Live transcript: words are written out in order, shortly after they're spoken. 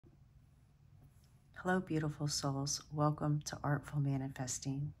Hello, beautiful souls. Welcome to Artful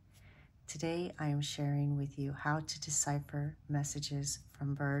Manifesting. Today, I am sharing with you how to decipher messages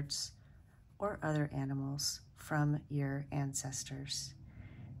from birds or other animals from your ancestors.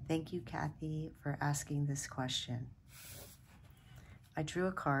 Thank you, Kathy, for asking this question. I drew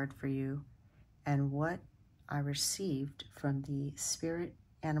a card for you, and what I received from the Spirit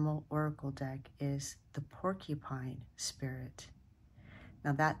Animal Oracle deck is the Porcupine Spirit.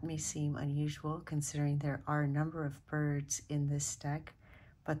 Now that may seem unusual considering there are a number of birds in this deck,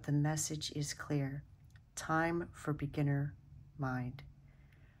 but the message is clear. Time for beginner mind.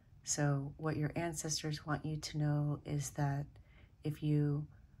 So what your ancestors want you to know is that if you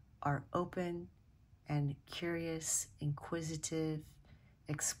are open and curious, inquisitive,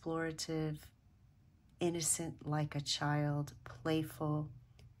 explorative, innocent like a child, playful,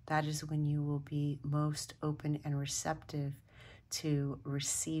 that is when you will be most open and receptive to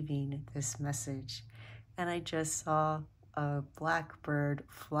receiving this message. And I just saw a blackbird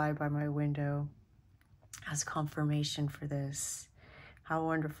fly by my window as confirmation for this. How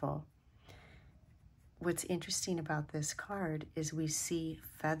wonderful. What's interesting about this card is we see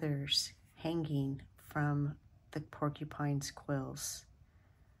feathers hanging from the porcupine's quills.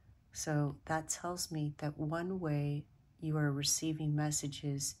 So that tells me that one way you are receiving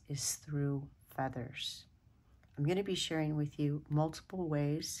messages is through feathers. I'm going to be sharing with you multiple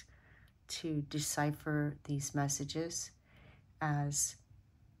ways to decipher these messages, as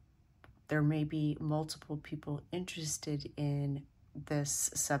there may be multiple people interested in this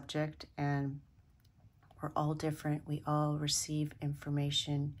subject, and we're all different. We all receive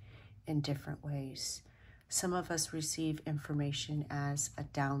information in different ways. Some of us receive information as a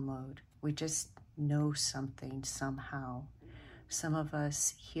download. We just know something somehow. Some of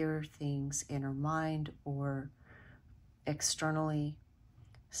us hear things in our mind or externally.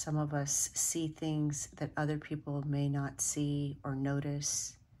 Some of us see things that other people may not see or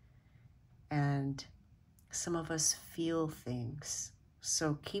notice, and some of us feel things.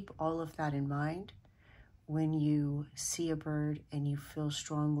 So keep all of that in mind when you see a bird and you feel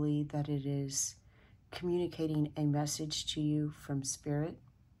strongly that it is communicating a message to you from spirit.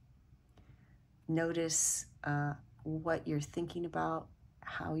 Notice what you're thinking about,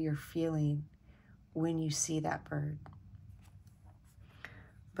 how you're feeling when you see that bird.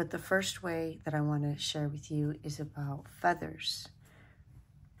 But the first way that I want to share with you is about feathers.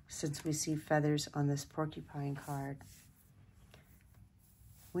 Since we see feathers on this porcupine card,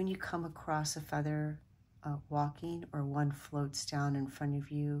 when you come across a feather walking, or one floats down in front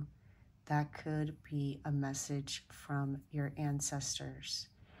of you, that could be a message from your ancestors.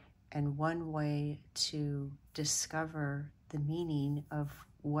 And one way to discover the meaning of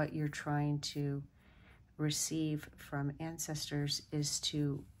what you're trying to receive from ancestors is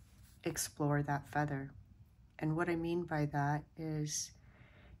to explore that feather. And what I mean by that is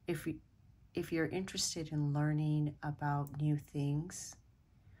if you're interested in learning about new things,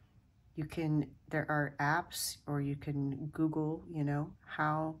 there are apps, or you can Google,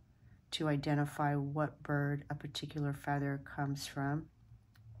 how to identify what bird a particular feather comes from.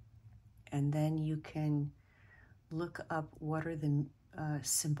 And then you can look up what are the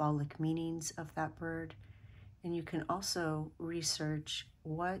symbolic meanings of that bird. And you can also research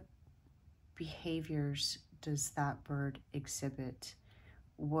what behaviors does that bird exhibit.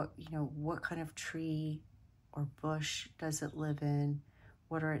 What kind of tree or bush does it live in?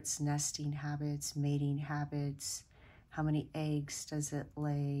 What are its nesting habits, mating habits? How many eggs does it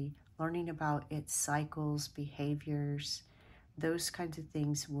lay? Learning about its cycles, behaviors, those kinds of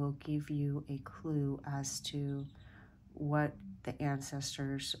things will give you a clue as to what the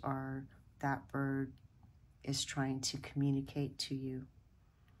ancestors or that bird is trying to communicate to you.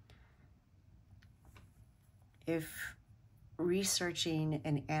 If researching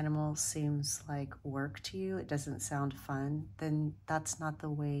an animal seems like work to you, it doesn't sound fun, then that's not the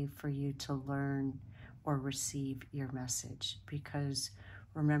way for you to learn or receive your message. Because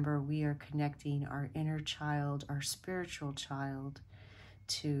remember, we are connecting our inner child, our spiritual child,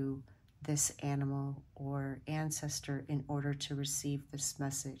 to this animal or ancestor in order to receive this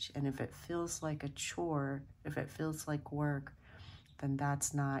message. And if it feels like a chore, if it feels like work, then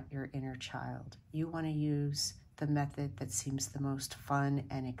that's not your inner child. You want to use the method that seems the most fun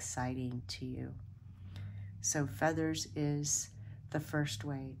and exciting to you. So feathers is the first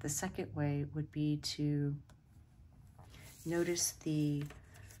way. The second way would be to notice the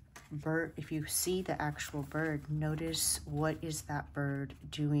bird. If you see the actual bird, notice what is that bird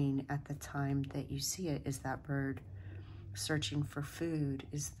doing at the time that you see it. Is that bird searching for food?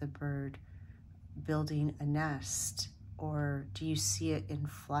 Is the bird building a nest? Or do you see it in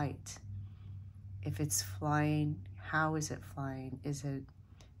flight? If it's flying, how is it flying? Is it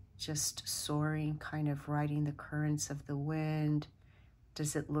just soaring, kind of riding the currents of the wind?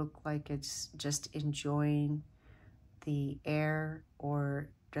 Does it look like it's just enjoying the air, or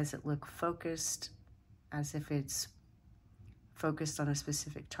does it look focused, as if it's focused on a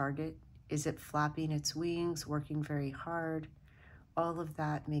specific target? Is it flapping its wings, working very hard? All of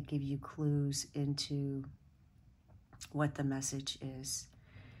that may give you clues into what the message is.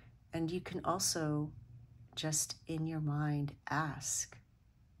 And you can also just in your mind ask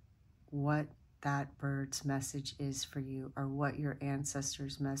what that bird's message is for you, or what your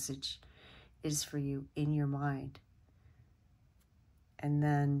ancestors' message is for you in your mind. And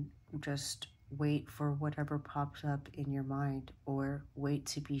then just wait for whatever pops up in your mind, or wait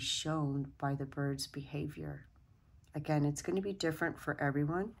to be shown by the bird's behavior. Again, it's going to be different for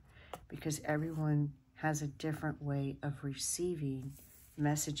everyone, because everyone has a different way of receiving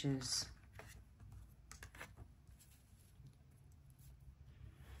messages.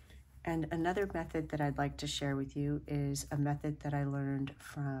 And another method that I'd like to share with you is a method that I learned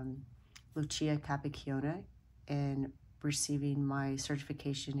from Lucia Capacchione in receiving my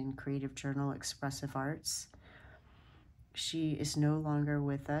certification in Creative Journal Expressive Arts. She is no longer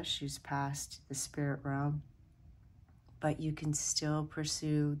with us. She's passed the spirit realm. But you can still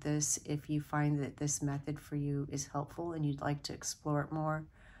pursue this if you find that this method for you is helpful and you'd like to explore it more.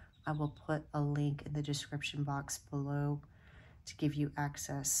 I will put a link in the description box below to give you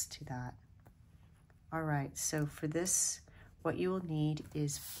access to that. All right, so for this, what you will need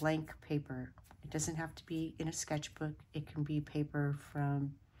is blank paper. It doesn't have to be in a sketchbook. It can be paper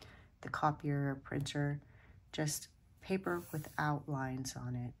from the copier or printer, just paper with outlines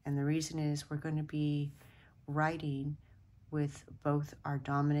on it. And the reason is we're going to be writing with both our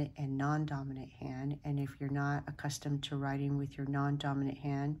dominant and non-dominant hand. And if you're not accustomed to writing with your non-dominant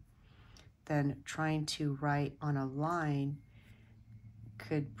hand, then trying to write on a line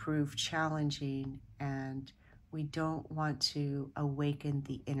could prove challenging, and we don't want to awaken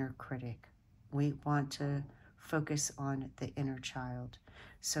the inner critic. We want to focus on the inner child.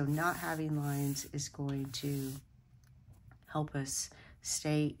 So not having lines is going to help us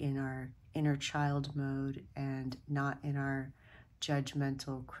stay in our inner child mode and not in our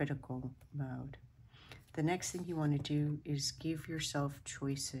judgmental, critical mode. The next thing you want to do is give yourself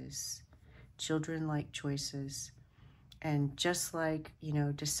choices. Children like choices. And just like,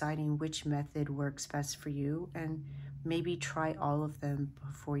 deciding which method works best for you, and maybe try all of them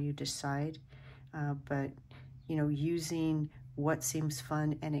before you decide. But, using what seems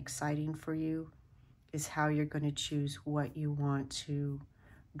fun and exciting for you is how you're going to choose what you want to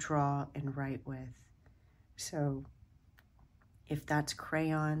draw and write with. So if that's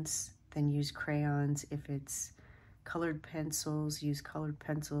crayons, then use crayons. If it's colored pencils, use colored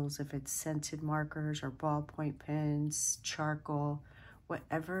pencils. If it's scented markers or ballpoint pens, charcoal,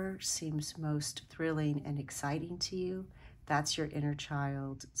 whatever seems most thrilling and exciting to you, that's your inner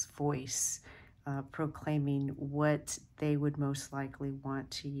child's voice proclaiming what they would most likely want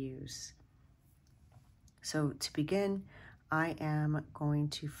to use. So to begin, I am going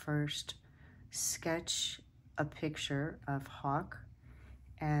to first sketch a picture of hawk,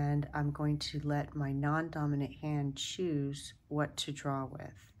 and I'm going to let my non-dominant hand choose what to draw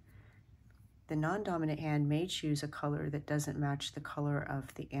with. The non-dominant hand may choose a color that doesn't match the color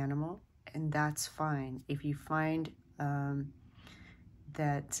of the animal, and that's fine. If you find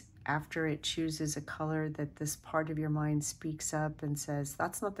that after it chooses a color that this part of your mind speaks up and says,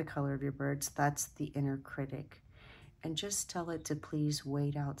 that's not the color of your birds, that's the inner critic. And just tell it to please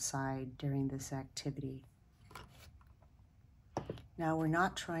wait outside during this activity. Now, we're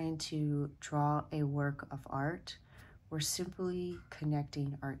not trying to draw a work of art. We're simply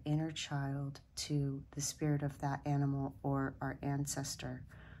connecting our inner child to the spirit of that animal or our ancestor.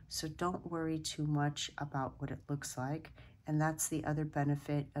 So don't worry too much about what it looks like. And that's the other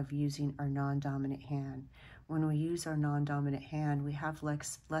benefit of using our non-dominant hand. When we use our non-dominant hand, we have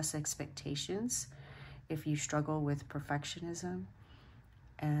less expectations if you struggle with perfectionism.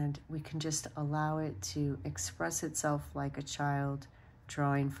 And we can just allow it to express itself like a child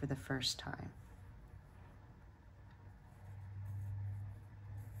drawing for the first time.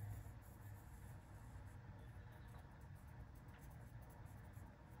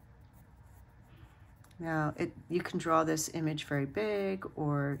 Now, you can draw this image very big,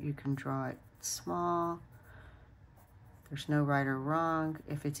 or you can draw it small. There's no right or wrong.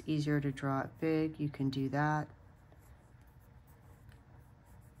 If it's easier to draw it big, you can do that.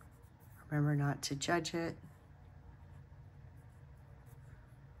 Remember not to judge it.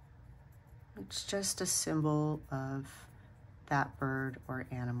 It's just a symbol of that bird or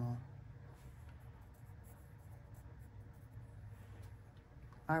animal.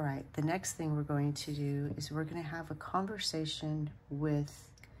 All right, the next thing we're going to do is we're going to have a conversation with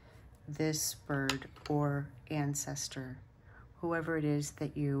this bird or ancestor, whoever it is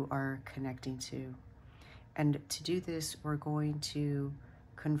that you are connecting to. And to do this, we're going to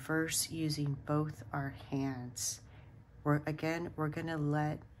converse using both our hands. We're going to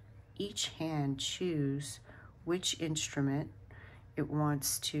let each hand choose which instrument it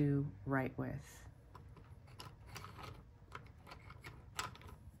wants to write with.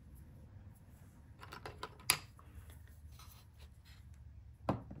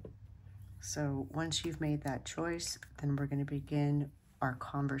 So once you've made that choice, then we're going to begin our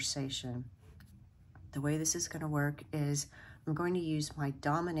conversation. The way this is going to work is I'm going to use my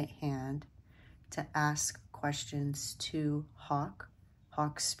dominant hand to ask questions to Hawk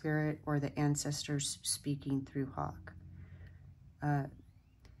Spirit, or the ancestors speaking through Hawk. I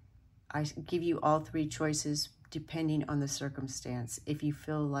give you all three choices depending on the circumstance. If you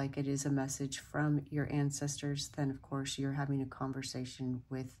feel like it is a message from your ancestors, then of course you're having a conversation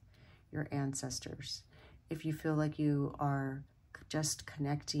with your ancestors. If you feel like you are just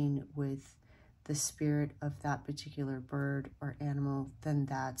connecting with the spirit of that particular bird or animal, then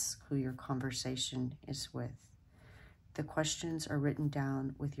that's who your conversation is with. The questions are written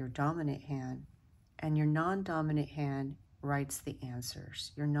down with your dominant hand, and your non-dominant hand writes the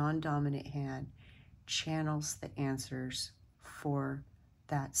answers. Your non-dominant hand channels the answers for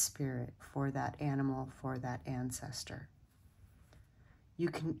that spirit, for that animal, for that ancestor. You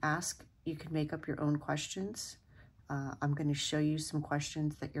can make up your own questions. I'm going to show you some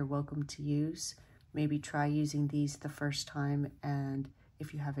questions that you're welcome to use. Maybe try using these the first time, and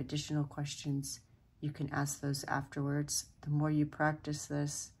if you have additional questions, you can ask those afterwards. The more you practice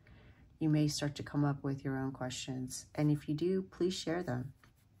this, you may start to come up with your own questions. And if you do, please share them.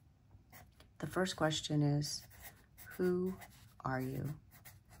 The first question is, who are you?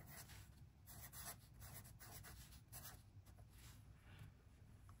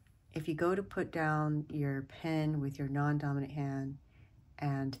 If you go to put down your pen with your non-dominant hand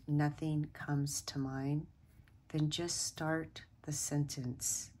and nothing comes to mind, then just start the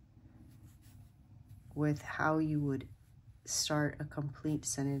sentence with how you would start a complete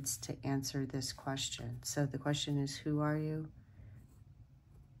sentence to answer this question. So the question is, who are you?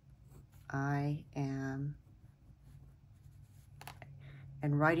 I am.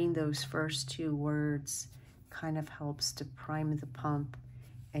 And writing those first two words kind of helps to prime the pump,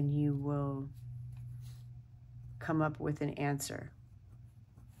 and you will come up with an answer.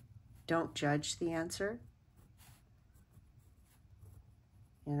 Don't judge the answer.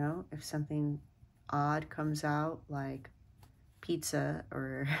 You know, if something odd comes out like pizza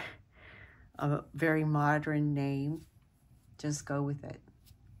or a very modern name, just go with it.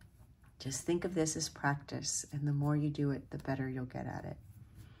 Just think of this as practice, and the more you do it, the better you'll get at it.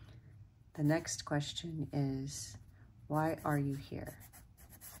 The next question is, why are you here?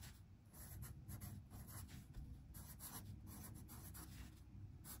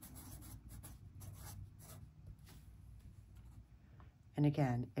 And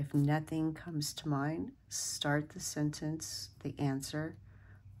again, if nothing comes to mind, start the sentence, the answer,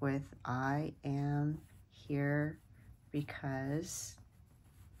 with I am here because,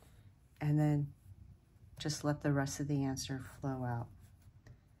 and then just let the rest of the answer flow out.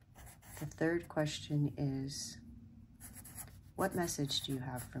 The third question is, what message do you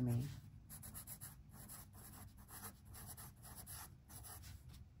have for me?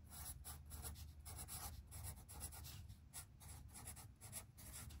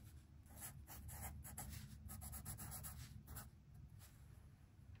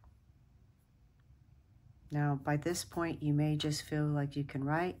 Now, by this point, you may just feel like you can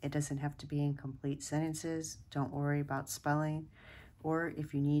write. It doesn't have to be in complete sentences. Don't worry about spelling. Or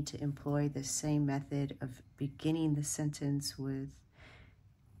if you need to employ the same method of beginning the sentence with,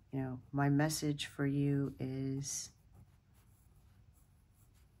 you know, my message for you is,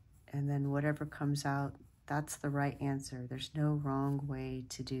 and then whatever comes out, that's the right answer. There's no wrong way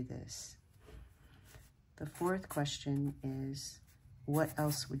to do this. The fourth question is, what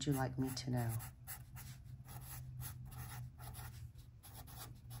else would you like me to know?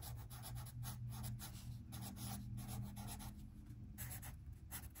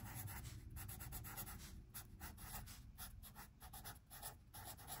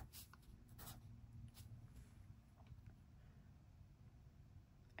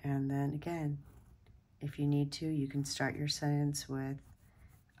 And then again, if you need to, you can start your sentence with,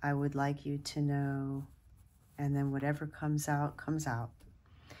 I would like you to know, and then whatever comes out, comes out.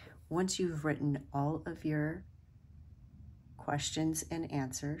 Once you've written all of your questions and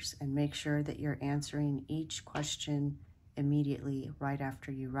answers, and make sure that you're answering each question immediately right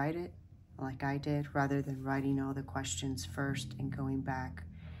after you write it, like I did, rather than writing all the questions first and going back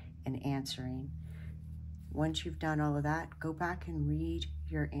and answering. Once you've done all of that, go back and read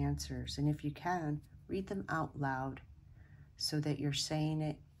your answers. And if you can, read them out loud so that you're saying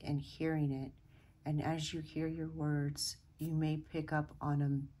it and hearing it. And as you hear your words, you may pick up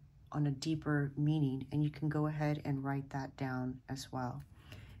on a deeper meaning, and you can go ahead and write that down as well.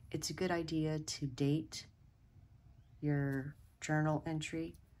 It's a good idea to date your journal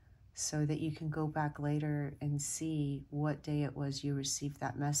entry so that you can go back later and see what day it was you received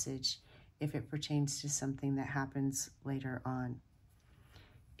that message, if it pertains to something that happens later on.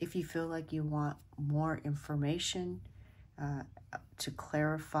 If you feel like you want more information to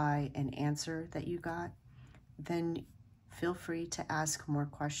clarify an answer that you got, then feel free to ask more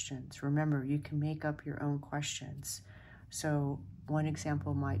questions. Remember, you can make up your own questions. So one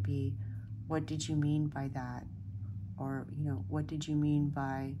example might be, what did you mean by that? Or, what did you mean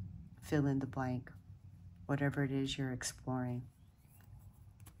by fill in the blank? Whatever it is you're exploring.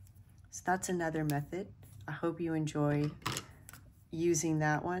 So that's another method. I hope you enjoy using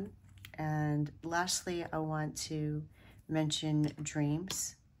that one. And lastly, I want to mention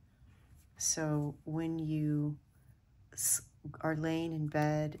dreams. So when you are laying in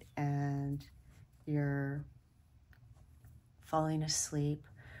bed and you're falling asleep,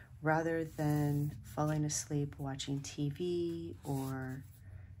 rather than falling asleep watching TV or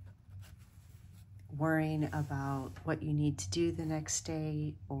worrying about what you need to do the next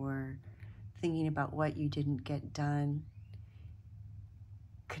day or thinking about what you didn't get done,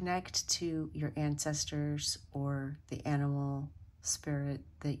 connect to your ancestors or the animal spirit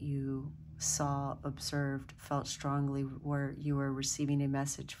that you saw, observed, felt strongly where you were receiving a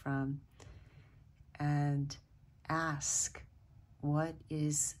message from, and ask, what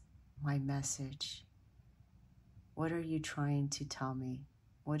is my message? What are you trying to tell me?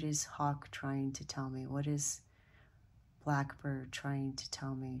 What is hawk trying to tell me? What is blackbird trying to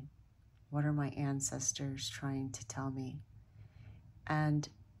tell me? What are my ancestors trying to tell me? And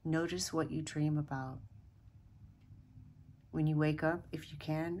notice what you dream about. When you wake up, if you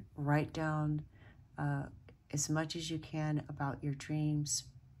can, write down as much as you can about your dreams,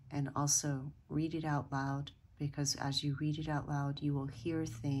 and also read it out loud, because as you read it out loud, you will hear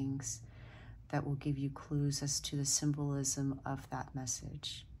things that will give you clues as to the symbolism of that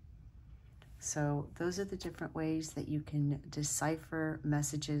message. So those are the different ways that you can decipher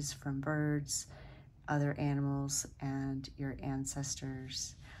messages from birds, other animals, and your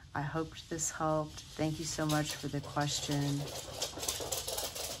ancestors. I hope this helped. Thank you so much for the question.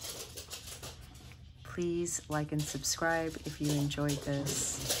 Please like and subscribe if you enjoyed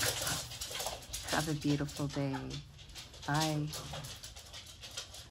this. Have a beautiful day. Bye.